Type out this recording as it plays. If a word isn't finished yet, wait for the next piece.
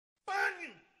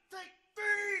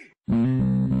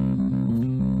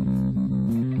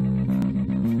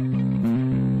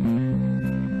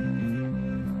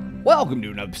welcome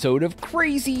to an episode of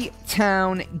Crazy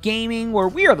Town Gaming, where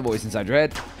we are the voice inside your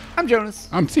head. I'm Jonas.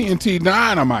 I'm TNT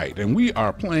Dinomight, and we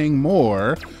are playing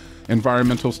more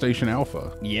Environmental Station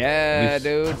Alpha. Yeah,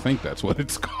 dude. I think that's what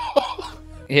it's called.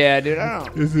 Yeah, dude, I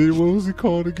don't know. Is it, what was it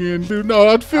called again, dude? No,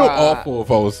 I'd feel awful if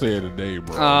I was saying the name,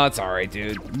 bro. Oh, it's alright,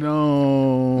 dude.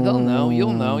 No. They'll know.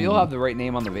 You'll know. You'll have the right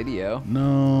name on the video.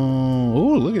 No.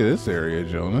 Oh, look at this area,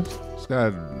 Jonas. It's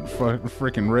got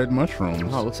freaking red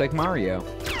mushrooms. Oh, it looks like Mario.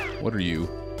 What are you?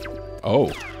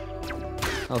 Oh.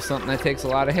 Oh, something that takes a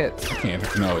lot of hits. I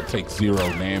can't. No, it takes 0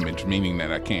 damage, meaning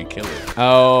that I can't kill it.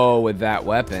 Oh, with that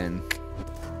weapon.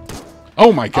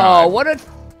 Oh my god. Oh, what a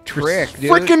trick, dude.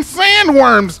 Freaking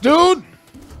sandworms, dude.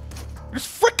 There's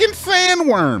freaking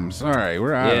sandworms. All right,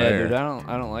 we're out of there. Yeah, dude,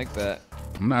 I don't like that.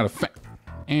 I'm not a fan.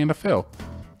 And I fell.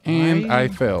 And I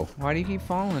fell. Why do you keep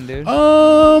falling, dude?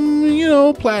 You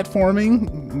know,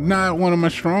 platforming. Not one of my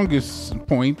strongest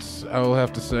points, I will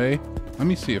have to say. Let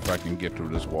me see if I can get through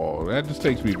this wall. That just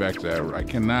takes me back to that. I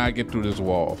cannot get through this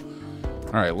wall.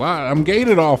 All right, I'm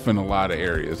gated off in a lot of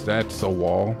areas. That's a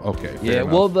wall. Okay. Yeah.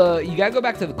 Well, you gotta go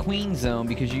back to the Queen Zone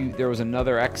because there was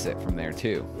another exit from there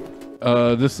too.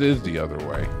 This is the other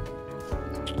way.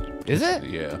 Is it?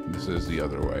 Yeah, this is the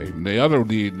other way.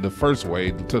 The first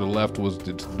way to the left was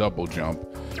the double jump,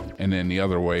 and then the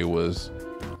other way was,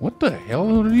 what the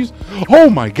hell are these? Oh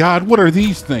my God, what are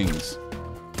these things?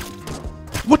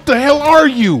 What the hell are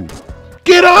you?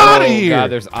 Get out of here! Oh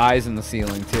God, there's eyes in the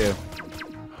ceiling too.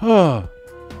 Huh.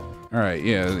 All right,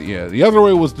 yeah. The other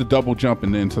way was the double jump,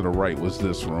 and then to the right was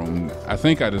this room. I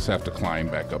think I just have to climb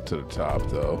back up to the top,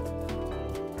 though.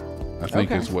 I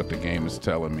think is what the game is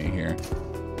telling me here.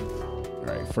 All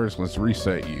right, first let's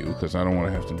reset you, because I don't want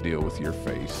to have to deal with your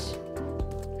face.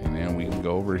 And then we can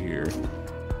go over here.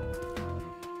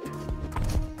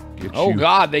 Oh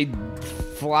God, they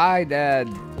fly, Dad.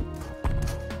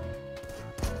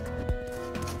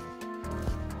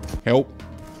 Help.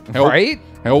 Right?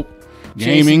 Help.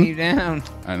 Chasing Gaming. you down.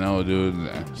 I know, dude.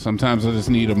 Sometimes I just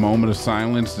need a moment of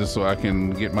silence just so I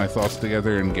can get my thoughts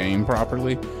together and game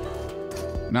properly.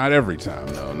 Not every time,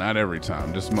 though. Not every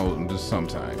time. Just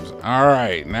sometimes. All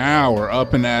right, now we're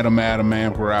up and at 'em,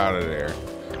 man. We're out of there.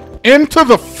 Into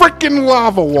the freaking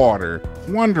lava water.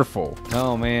 Wonderful.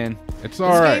 Oh man, it's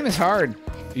all right. This game is hard.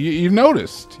 You've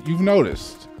noticed. You've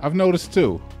noticed. I've noticed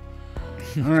too.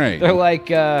 All right. They're like,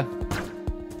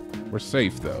 we're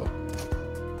safe though.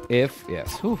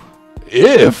 Yes. Whew.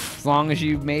 If. As long as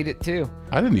you made it too.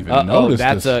 I didn't even notice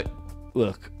that's this.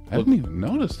 Look. I didn't even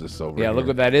notice this over here. Yeah, look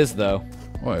what that is though.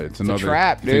 What? It's another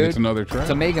trap, dude. It's another trap.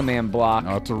 It's a Mega Man block.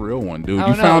 No, it's a real one, dude. Oh,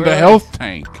 You no, found really? a health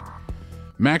tank.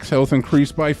 Max health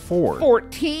increased by 4.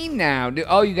 14 now, dude.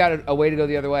 Oh, you got a way to go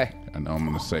the other way. I know. I'm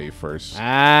gonna save first.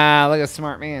 Ah, look at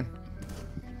smart man.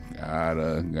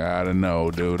 Gotta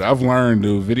know, dude. I've learned,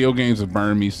 dude. Video games have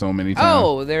burned me so many times.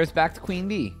 Oh, there's back to Queen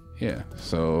Bee. Yeah.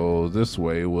 So this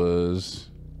way was,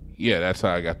 yeah. That's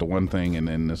how I got the one thing, and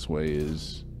then this way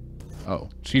is. Oh,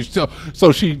 she's still.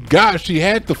 So she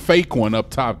had the fake one up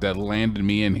top that landed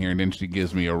me in here, and then she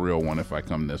gives me a real one if I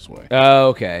come this way. Oh,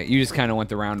 okay. You just kind of went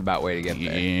the roundabout way to get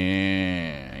there.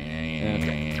 Yeah.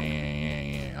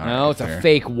 No, it's a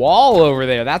fake wall over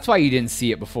there. That's why you didn't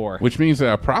see it before. Which means that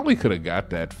I probably could have got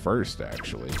that first,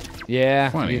 actually. Yeah.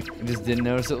 Funny. You just didn't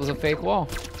notice it was a fake wall.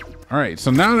 All right,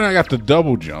 so now that I got the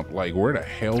double jump, like, where the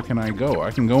hell can I go? I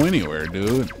can go anywhere,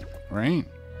 dude. Right?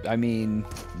 I mean,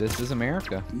 this is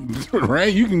America.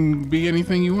 Right? You can be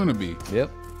anything you want to be.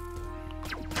 Yep.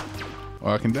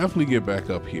 Well, I can definitely get back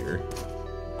up here.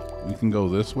 We can go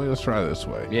this way. Let's try this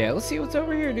way. Yeah, let's see what's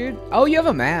over here, dude. Oh, you have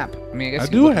a map. I mean, I guess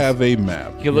I do have a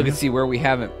map. You can look and see where we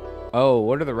haven't. Oh,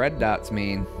 what do the red dots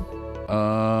mean?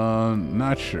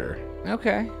 Not sure.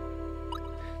 Okay.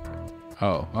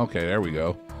 Oh, okay. There we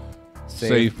go.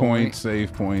 Save point.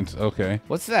 Save points. Okay.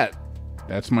 What's that?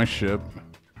 That's my ship.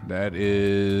 That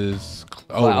is.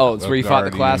 It's where you fought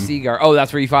the Class C guard. Oh,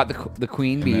 that's where you fought the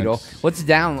Queen Beetle. What's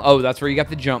down? Oh, that's where you got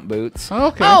the jump boots.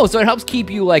 Okay. Oh, so it helps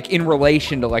keep you like in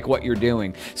relation to like what you're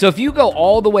doing. So if you go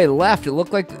all the way left, it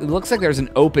looks like there's an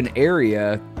open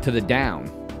area to the down.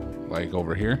 Like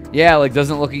over here? Yeah, like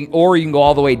doesn't look. Or you can go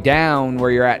all the way down where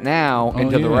you're at now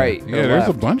and to the right. Yeah, there's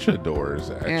a bunch of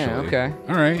doors actually. Yeah. Okay.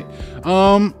 All right.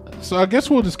 So I guess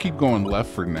we'll just keep going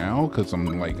left for now because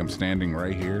I'm standing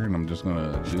right here and I'm just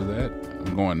gonna do that.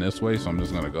 I'm going this way, so I'm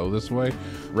just gonna go this way.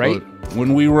 Right. But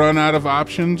when we run out of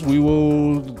options, we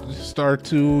will start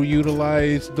to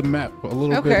utilize the map a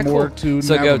little bit more to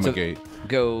navigate.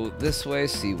 Go this way,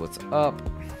 see what's up.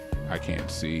 I can't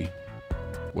see.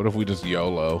 What if we just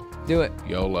YOLO? Do it.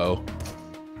 YOLO.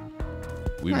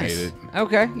 We made it.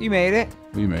 Okay, you made it.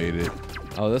 We made it.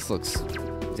 Oh, this looks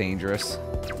dangerous.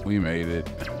 We made it.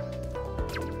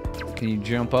 Can you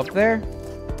jump up there?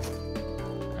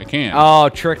 I can't. Oh,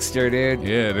 trickster, dude.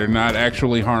 Yeah, they're not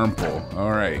actually harmful. All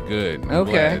right, good. I'm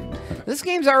okay. glad. This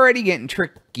game's already getting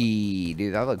tricky,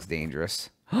 dude. That looks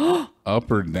dangerous. Up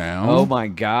or down? Oh my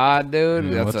god, dude.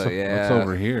 Yeah, That's what's yeah.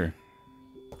 over here?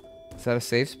 Is that a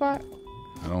safe spot?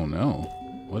 I don't know.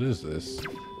 What is this?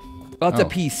 Well, it's a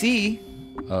PC.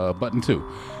 Button 2.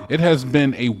 It has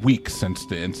been a week since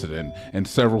the incident, and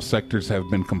several sectors have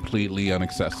been completely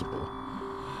inaccessible.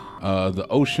 The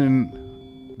ocean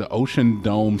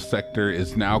dome sector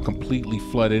is now completely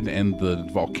flooded, and the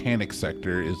volcanic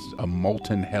sector is a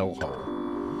molten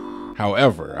hellhole.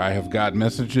 However, I have got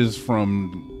messages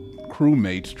from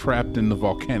crewmates trapped in the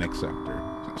volcanic sector.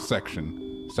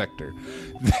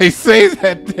 They say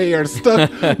that they are stuck,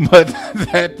 but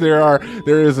that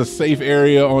there is a safe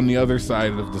area on the other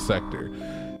side of the sector.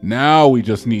 Now we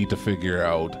just need to figure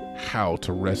out how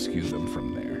to rescue them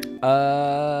from there.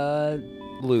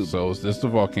 Lube. So is this the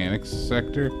volcanic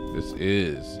sector? This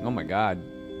is. Oh my god.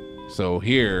 So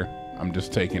here, I'm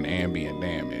just taking ambient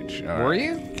damage. All Were right.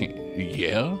 you?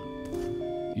 Yeah.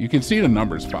 You can see the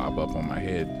numbers pop up on my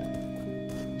head.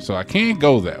 So I can't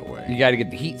go that way. You got to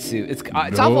get the heat suit. It's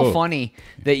awful funny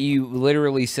that you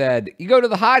literally said you go to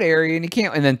the hot area and you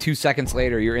can't, and then 2 seconds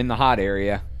later you're in the hot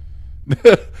area.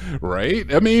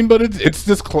 Right? I mean, but it's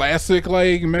this classic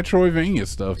like Metroidvania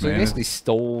stuff, So man. they basically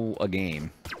stole a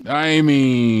game. I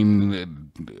mean,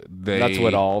 That's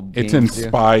what all it's games do.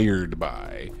 inspired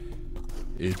by.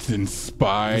 It's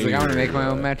inspired. He's like, I'm gonna make my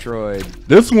own Metroid.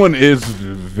 This one is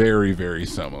very, very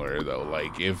similar, though.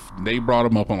 Like, if they brought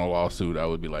him up on a lawsuit, I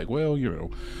would be like, well, you know.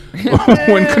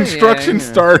 When construction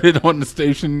started on the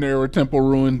station, there were temple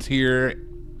ruins here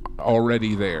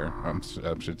already there, I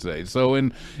should say. So,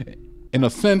 in a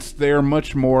sense, they're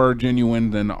much more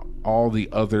genuine than all the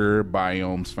other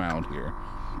biomes found here.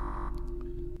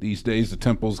 These days, the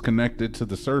temple's connected to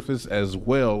the surface as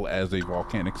well as a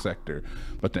volcanic sector,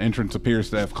 but the entrance appears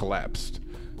to have collapsed.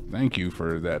 Thank you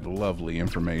for that lovely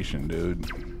information, dude.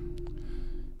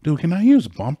 Dude, can I use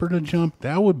bumper to jump?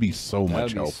 That would be so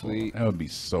much helpful. Sweet. That would be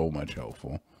so much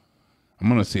helpful. I'm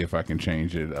gonna see if I can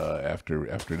change it after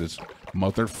this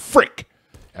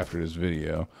after this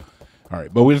video. All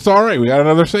right, but it's all right. We got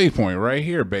another save point right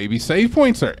here, baby. Save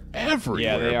points are everywhere.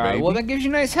 Yeah, they are. Baby. Well, that gives you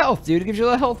nice health, dude. It gives you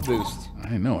a health boost.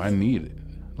 I know, I need it.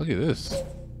 Look at this.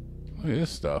 Look at this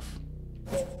stuff.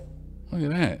 Look at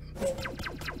that.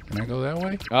 Can I go that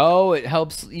way? Oh, it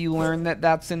helps you learn that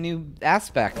that's a new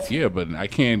aspect. Yeah, but I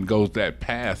can't go that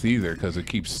path either because it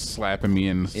keeps slapping me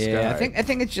in the Yeah, sky. I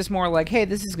think it's just more like, hey,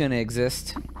 this is gonna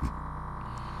exist.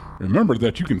 Remember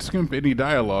that you can skip any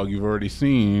dialogue you've already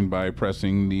seen by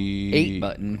pressing the 8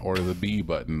 button. Or the B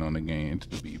button on the game. It's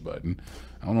the B button.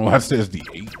 I don't know why it says the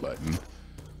 8 button.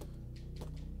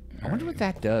 I wonder what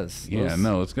that does. Yeah,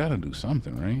 no, it's got to do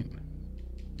something, right?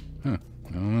 Huh,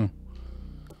 I don't know.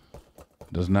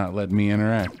 Does not let me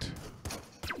interact.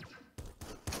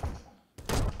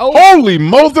 Oh! Holy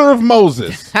mother of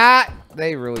Moses! Ha!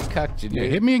 They really cucked you, dude. Yeah,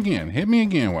 hit me again. Hit me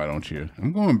again, why don't you?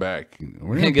 I'm going back.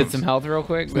 We're Gonna get some health real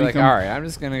quick. Be like, I'm- all right, I'm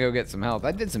just gonna go get some health.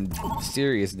 I did some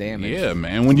serious damage. Yeah,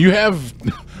 man. When you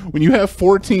have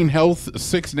 14 health,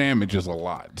 6 damage is a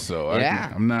lot. So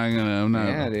Yeah. I'm not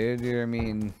Yeah, dude. I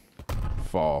mean,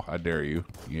 fall. I dare you.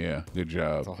 Yeah, good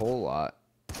job. it's a whole lot.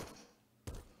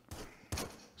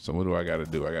 So what do I got to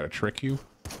do? I got to trick you?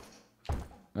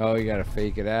 Oh, you gotta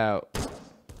fake it out.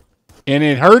 And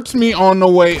it hurts me on the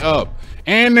way up.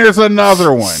 And there's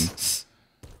another one.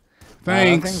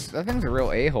 Thanks. That thing's a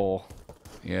real a-hole.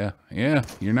 Yeah,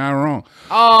 you're not wrong.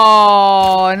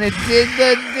 Oh, and it did.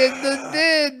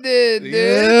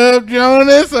 Yep,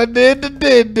 Jonas, I did. I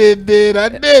did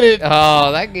it.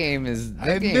 Oh, that game is.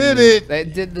 Did it.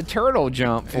 That did the turtle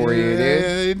jump for you, dude.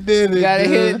 It did it. You gotta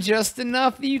hit it dude. just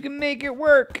enough that you can make it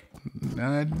work.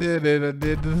 I did it. I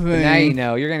did the thing. Now you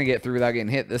know you're gonna get through without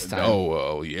getting hit this time. Oh,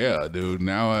 well, yeah, dude.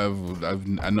 Now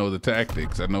I know the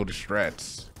tactics. I know the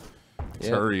strats. It's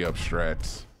Yep. hurry up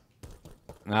strats.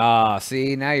 Ah,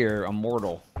 see, now you're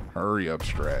immortal. Hurry up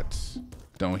strats.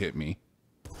 Don't hit me.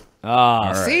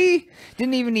 Ah, right. see?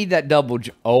 Didn't even need that double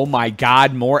oh my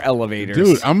god, more elevators.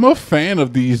 Dude, I'm a fan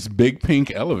of these big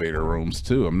pink elevator rooms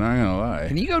too. I'm not gonna lie.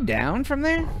 Can you go down from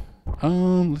there?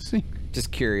 Let's see.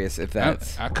 Just curious if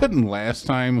that's... I couldn't last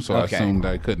time, so Okay. I assumed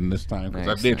I couldn't this time.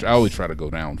 Because Nice, I nice. I always try to go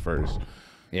down first.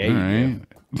 Yeah, All you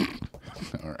right.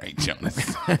 All right,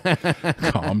 Jonas.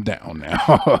 Calm down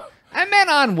now. I meant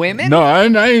on women. No, I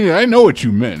know what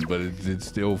you meant, but it's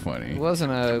still funny. It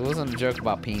wasn't a joke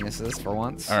about penises for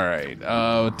once. All right,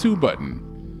 2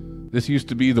 button. This used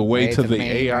to be the way to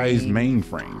the AI's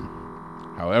mainframe.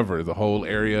 However, the whole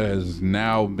area has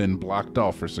now been blocked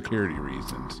off for security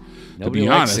reasons. Nobody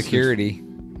likes security.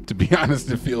 To be honest,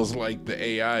 it feels like the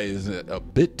AI is a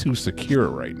bit too secure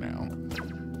right now.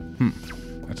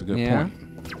 That's a good point.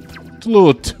 It's a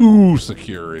little too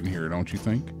secure in here, don't you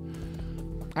think?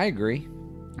 I agree.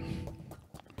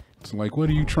 It's like, what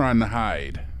are you trying to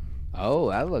hide?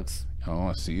 Oh, that looks... Oh,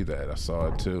 I see that. I saw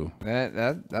it too.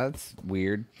 That's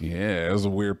weird. Yeah, it was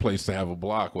a weird place to have a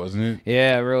block, wasn't it?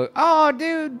 Yeah, really. Oh,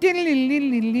 dude.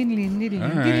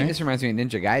 Right. This reminds me of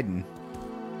Ninja Gaiden.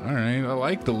 All right, I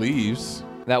like the leaves.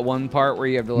 That one part where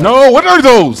you have to like... No, what are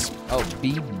those? Oh,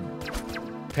 bee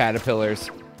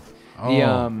caterpillars.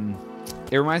 Oh.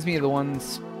 It reminds me of the one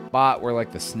spot where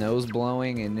like the snow's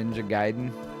blowing in Ninja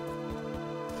Gaiden.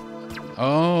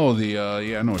 Oh, yeah,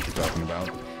 I know what you're talking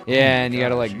about. Yeah, and you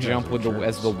gotta like jump with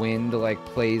as the wind like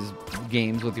plays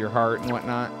games with your heart and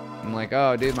whatnot. I'm like,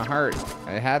 oh, dude, my heart.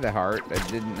 I had a heart. I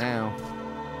didn't now.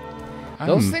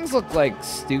 Those things look like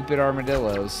stupid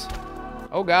armadillos.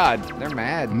 Oh God, they're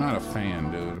mad. I'm not a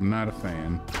fan, dude. I'm not a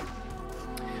fan.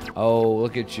 Oh,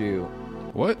 look at you.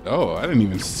 What? Oh, I didn't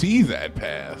even see that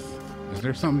path. Is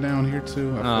there something down here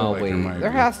too? I feel like wait. There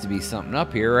has to be something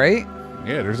up here, right?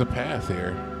 Yeah, there's a path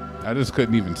here. I just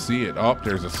couldn't even see it. Oh,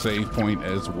 there's a save point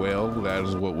as well. That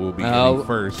is what we'll be getting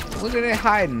first. Look at it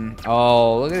hiding.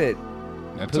 Oh, look at it.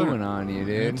 That's pooing on you,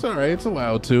 dude. It's all right. It's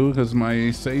allowed to because my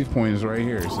save point is right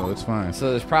here, so it's fine. So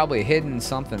there's probably hidden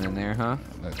something in there, huh?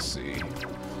 Let's see.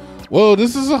 Well,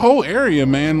 this is a whole area,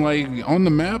 man. Like on the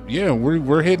map, yeah,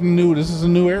 we're hitting new. This is a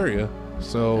new area,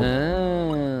 so.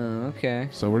 Oh, okay.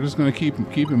 So we're just gonna keep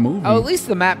it moving. Oh, at least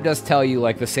the map does tell you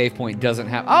like the save point doesn't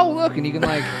have. Oh, look, and you can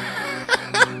like.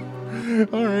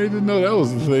 All right, didn't know that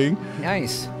was the thing.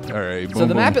 Nice. All right. Boom, so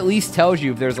the map at least tells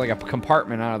you if there's like a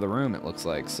compartment out of the room. It looks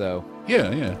like so.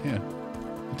 Yeah.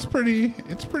 It's pretty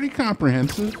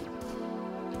comprehensive.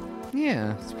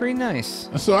 Yeah, it's pretty nice.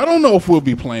 So I don't know if we'll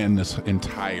be playing this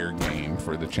entire game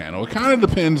for the channel. It kind of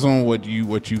depends on what you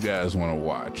guys want to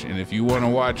watch, and if you want to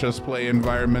watch us play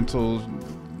environmental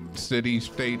city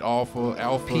state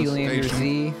alpha P-Lander station.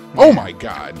 Z. Oh my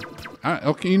God.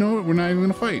 Okay, you know what? We're not even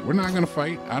gonna fight. We're not gonna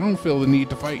fight. I don't feel the need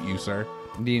to fight you, sir.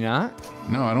 Do you not?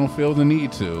 No, I don't feel the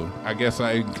need to. I guess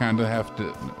I kind of have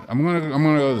to. I'm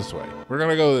gonna go this way. We're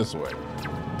gonna go this way.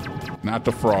 Not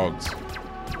the frogs.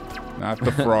 Not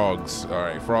the frogs. All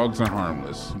right, frogs are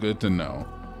harmless. Good to know.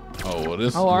 Oh, well,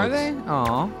 this. Oh, are they?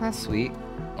 Oh, that's sweet.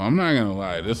 I'm not gonna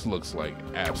lie. This looks like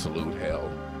absolute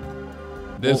hell.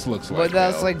 This looks like. But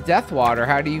that's hell. like death water.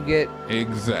 How do you get?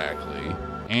 Exactly.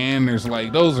 And there's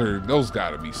like those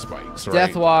gotta be spikes, right?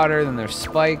 Death water, then there's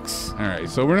spikes. All right,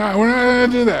 so we're not gonna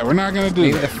do that. We're not gonna do that.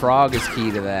 Maybe the frog is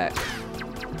key to that.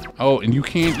 Oh, and you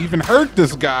can't even hurt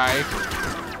this guy.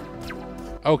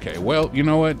 Okay, well, you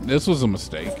know what? This was a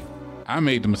mistake. I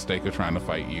made the mistake of trying to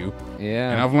fight you.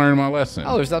 Yeah. And I've learned my lesson.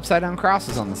 Oh, there's upside down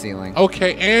crosses on the ceiling.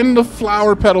 Okay, and the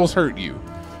flower petals hurt you.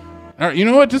 All right, you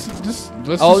know what? Let's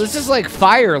this is like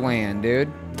Fireland,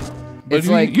 dude. It's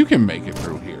like you can make it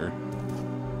through here.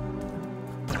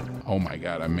 Oh my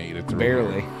God, I made it through.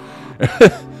 Barely.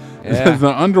 Yeah.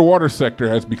 The underwater sector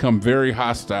has become very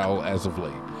hostile as of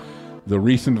late. The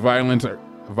recent violent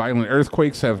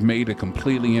earthquakes have made it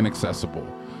completely inaccessible.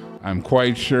 I'm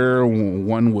quite sure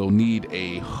one will need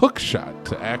a hook shot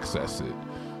to access it.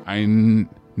 I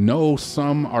know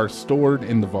some are stored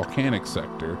in the volcanic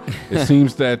sector. It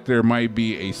seems that there might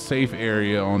be a safe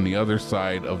area on the other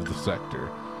side of the sector.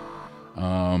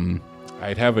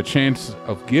 I'd have a chance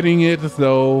of getting it,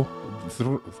 though,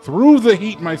 through the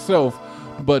heat myself,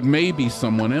 but maybe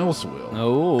someone else will.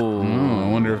 Oh. I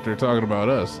wonder if they're talking about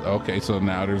us. Okay, so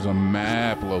now there's a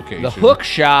map location. The hook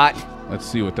shot. Let's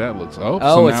see what that looks. Oh,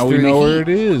 so now we know where it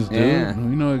is, dude. Yeah.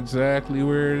 We know exactly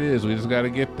where it is. We just got to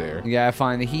get there. You gotta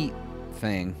find the heat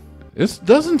thing. This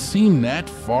doesn't seem that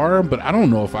far, but I don't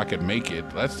know if I could make it.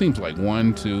 That seems like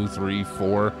 1, 2, 3,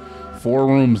 4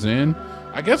 rooms in.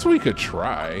 I guess we could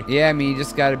try. Yeah, I mean, you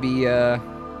just gotta be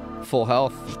full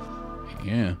health.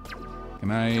 Yeah.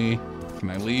 Can I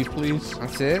leave, please?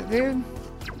 That's it, dude?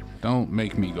 Don't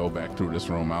make me go back through this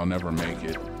room. I'll never make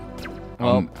it.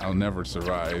 I'll never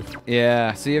survive.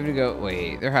 Yeah, so you have to go.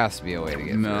 Wait, there has to be a way to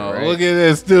get through, right? Look at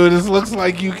this, dude. This looks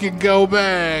like you can go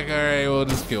back. All right, well,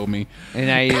 just kill me. And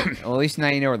now at least now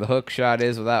you know where the hook shot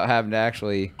is without having to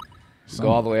actually go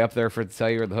all the way up there for it to tell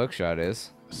you where the hook shot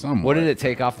is. Somewhat. What did it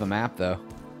take off the map, though?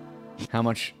 How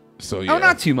much? So yeah. Oh,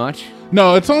 not too much.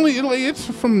 No, it's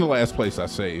from the last place I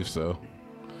saved, so.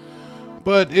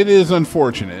 But it is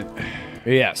unfortunate.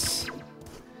 Yes.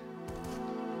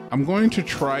 I'm going to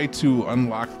try to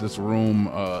unlock this room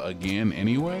again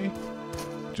anyway.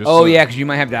 Yeah, because you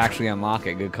might have to actually unlock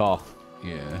it. Good call.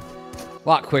 Yeah. A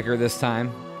lot quicker this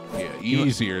time. Yeah,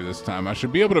 easier this time. I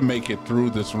should be able to make it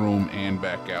through this room and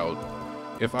back out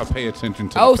if I pay attention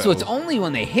to the pedals. So it's only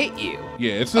when they hit you.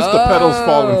 Yeah, it's just the pedals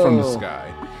falling from the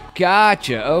sky.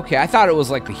 Gotcha. Okay, I thought it was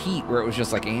like the heat where it was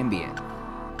just like ambient.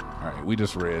 All right, we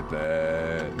just read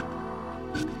that.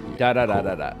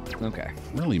 Yeah, Okay.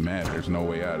 I'm really mad there's no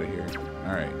way out of here.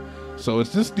 All right. So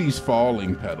it's just these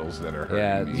falling pedals that are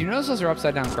hurting me. Do you notice those are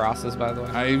upside down crosses, by the way?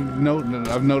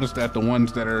 I've noticed that the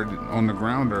ones that are on the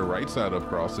ground are right side up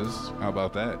crosses. How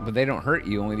about that? But they don't hurt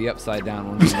you, only the upside down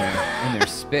ones when they're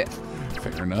spit.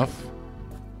 Fair enough.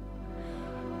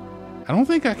 I don't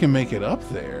think I can make it up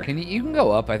there. You can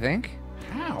go up, I think.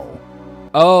 How?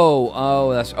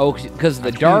 Because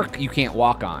the dark you can't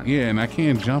walk on. Yeah, and I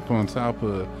can't jump on top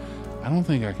of. I don't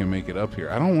think I can make it up here.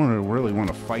 I don't really want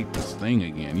to fight this thing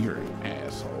again. You're an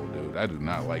asshole, dude. I do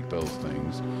not like those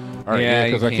things. All right, yeah,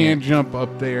 because I can't jump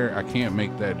up there. I can't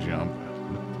make that jump.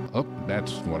 Oh,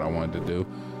 that's what I wanted to do.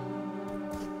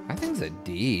 I think it's a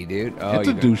D, dude. Oh, it's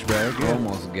a douchebag. You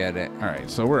almost get it. All right,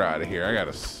 so we're out of here. I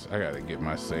gotta get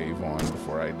my save on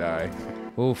before I die.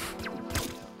 Oof.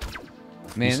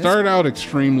 Man, you start out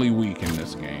extremely weak in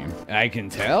this game. I can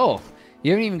tell.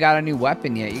 You haven't even got a new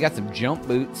weapon yet. You got some jump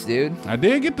boots, dude. I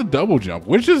did get the double jump,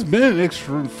 which has been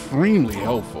extremely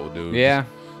helpful, dude. Yeah.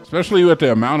 Especially with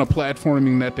the amount of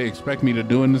platforming that they expect me to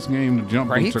do in this game, the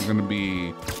jump boots are going to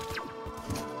be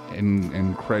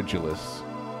incredulous.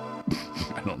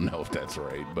 I don't know if that's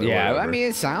right, but yeah, whatever. I mean,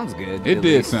 it sounds good. It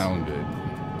did sound good.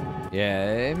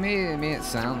 Yeah, it made it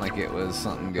sound like it was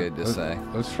something good to say.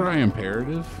 Let's try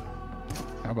imperative.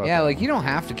 How about that? Like you don't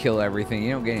have to kill everything.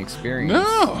 You don't get any experience. No.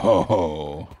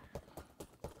 All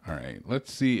right,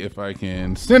 let's see if I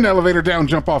can send the elevator down,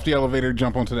 jump off the elevator,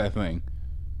 jump onto that thing.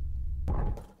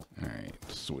 All right,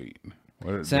 sweet.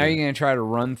 So now you're gonna try to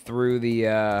run through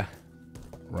the.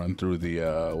 Run through the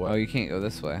what? Oh, you can't go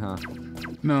this way, huh?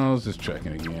 No, I was just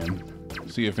checking again.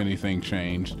 See if anything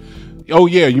changed. Oh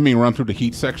yeah, you mean run through the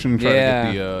heat section? Try to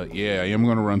get the yeah, I am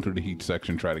gonna run through the heat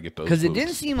section, try to get those. Because it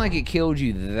didn't seem like it killed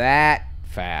you that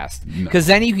fast. Because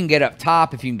then you can get up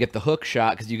top if you can get the hook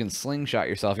shot, because you can slingshot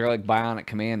yourself. You're like Bionic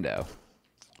Commando.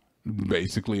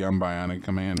 Basically, I'm Bionic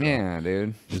Commando. Yeah,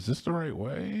 dude. Is this the right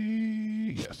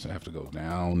way? Yes, I have to go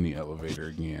down the elevator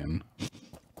again.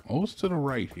 Oh, it's to the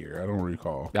right here. I don't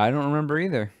recall. I don't remember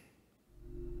either.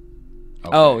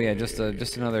 Okay. Oh yeah, just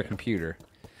another computer.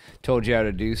 Told you how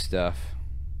to do stuff.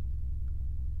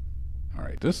 All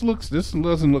right, this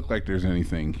doesn't look like there's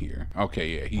anything here. Okay,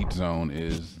 yeah, heat zone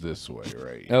is this way,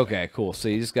 right? Okay, cool. So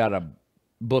you just gotta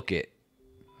book it.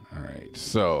 All right,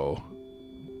 so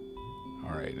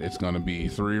all right, it's gonna be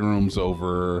 3 rooms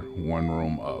over, 1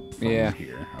 room up from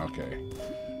here. Okay.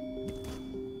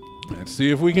 Let's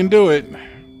see if we can do it.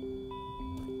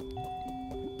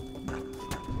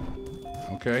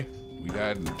 Okay, we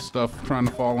got stuff trying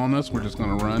to fall on us. We're just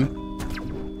gonna run.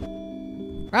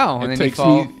 Oh, and then you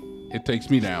fall. It takes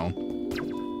me down.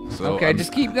 So okay,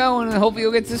 just keep going and hopefully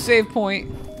you'll get to the save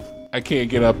point. I can't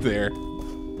get up there.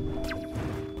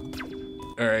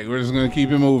 All right, we're just gonna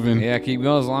keep it moving. Yeah, keep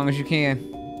going as long as you can.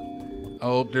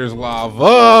 Oh, there's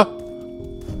lava.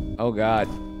 Oh God.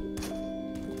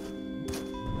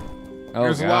 Oh,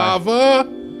 there's lava.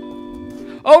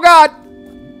 Oh God.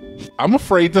 I'm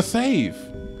afraid to save.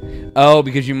 Oh,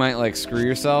 because you might like screw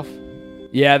yourself?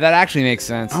 Yeah, that actually makes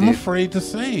sense. I'm afraid to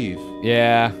save.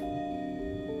 Yeah.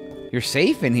 You're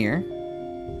safe in here.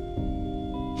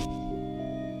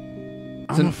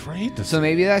 I'm afraid to save. So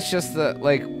maybe that's just the,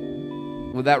 like,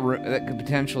 with that could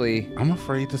potentially... I'm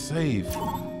afraid to save.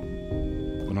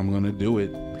 But I'm going to do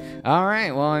it. All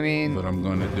right, well, I mean... But I'm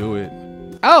going to do it.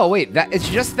 Oh, wait, it's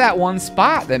just that one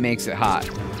spot that makes it hot.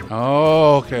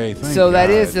 Oh, okay. Thank God. That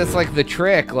is just like the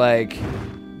trick, like...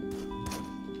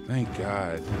 Thank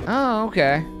God. Oh,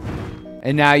 okay.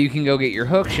 And now you can go get your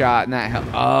hook shot and that helps.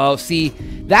 Oh, see,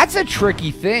 that's a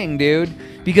tricky thing, dude.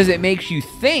 Because it makes you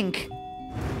think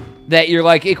that you're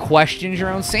like, it questions your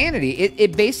own sanity.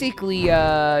 It basically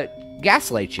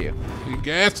gaslights you. You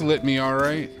gaslit me, all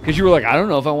right. Because you were like, I don't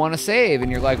know if I want to save. And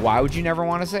you're like, why would you never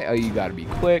want to save? Oh, you got to be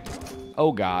quick.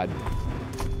 Oh, God.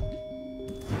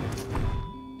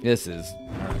 This is...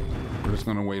 All right. We're just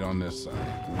going to wait on this side.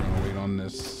 We're going to wait on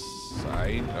this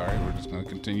side. All right, we're just going to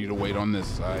continue to wait on this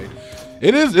side.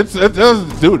 It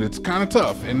does, dude, it's kind of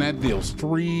tough. And that deals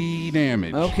 3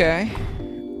 damage. Okay.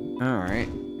 All right.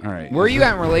 All right. Where are you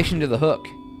at in relation to the hook?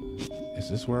 Is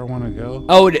this where I want to go?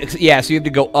 Oh, yeah, so you have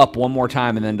to go up one more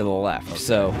time and then to the left. Okay.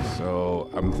 So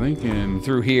I'm thinking...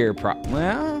 Through here,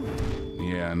 well...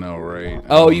 Yeah, I know, right?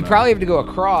 Oh, you probably have to go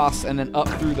across and then up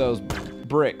through those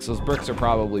bricks. Those bricks are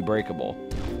probably breakable.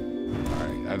 All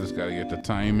right. I just gotta get the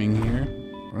timing here.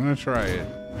 We're gonna try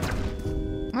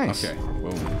it. Nice. Okay.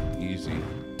 Boom. Easy.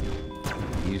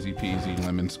 Easy peasy,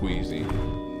 lemon squeezy.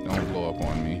 Don't blow up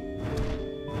on me.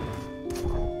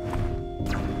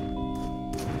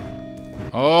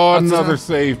 Oh, another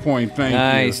save point. Thank you.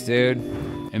 Nice, dude.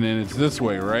 And then it's this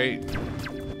way, right?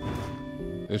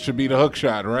 It should be the hook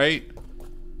shot, right?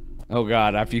 Oh,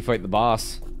 God. After you fight the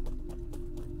boss.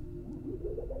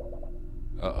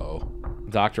 Uh-oh.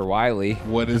 Dr. Wily.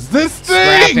 What is this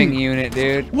thing? Scrapping unit,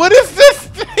 dude. What is this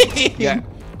thing? Yeah.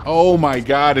 Oh, my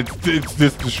God. It's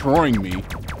just destroying me.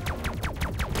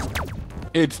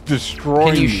 It's destroying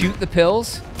me. Can you shoot the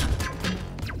pills?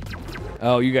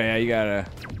 Oh, you gotta...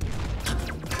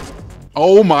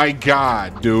 Oh my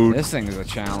God, dude. This thing is a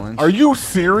challenge. Are you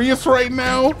serious right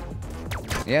now?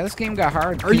 Yeah, this game got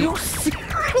hard. Are you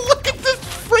serious? Look at this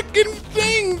freaking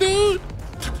thing, dude.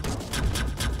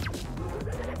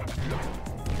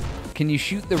 Can you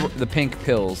shoot the pink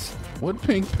pills? What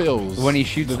pink pills? When he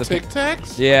shoots the Tic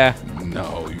Tacs? Yeah.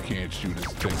 No, you can't shoot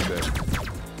his Tic Tac.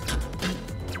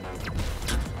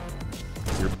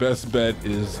 Your best bet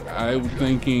is, I'm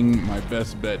thinking my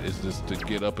best bet is just to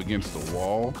get up against the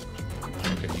wall.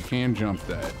 Okay, you can jump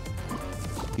that.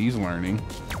 He's learning.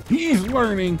 He's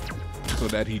learning! So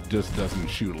that he just doesn't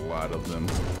shoot a lot of them.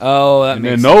 Oh, that and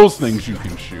makes then those things you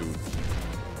can shoot.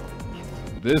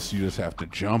 This you just have to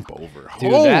jump over.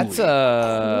 Dude, Holy that's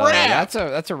crap.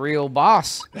 that's a real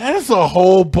boss. That is a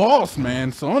whole boss,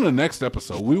 man. So on the next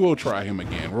episode, we will try him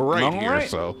again. We're right here, Alright.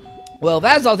 so... Well,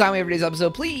 that's all the time we have for today's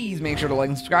episode. Please make sure to like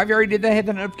and subscribe. If you already did that, hit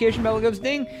the notification bell. It goes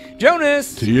ding.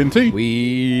 Jonas. TNT.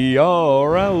 We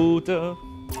are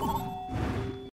out.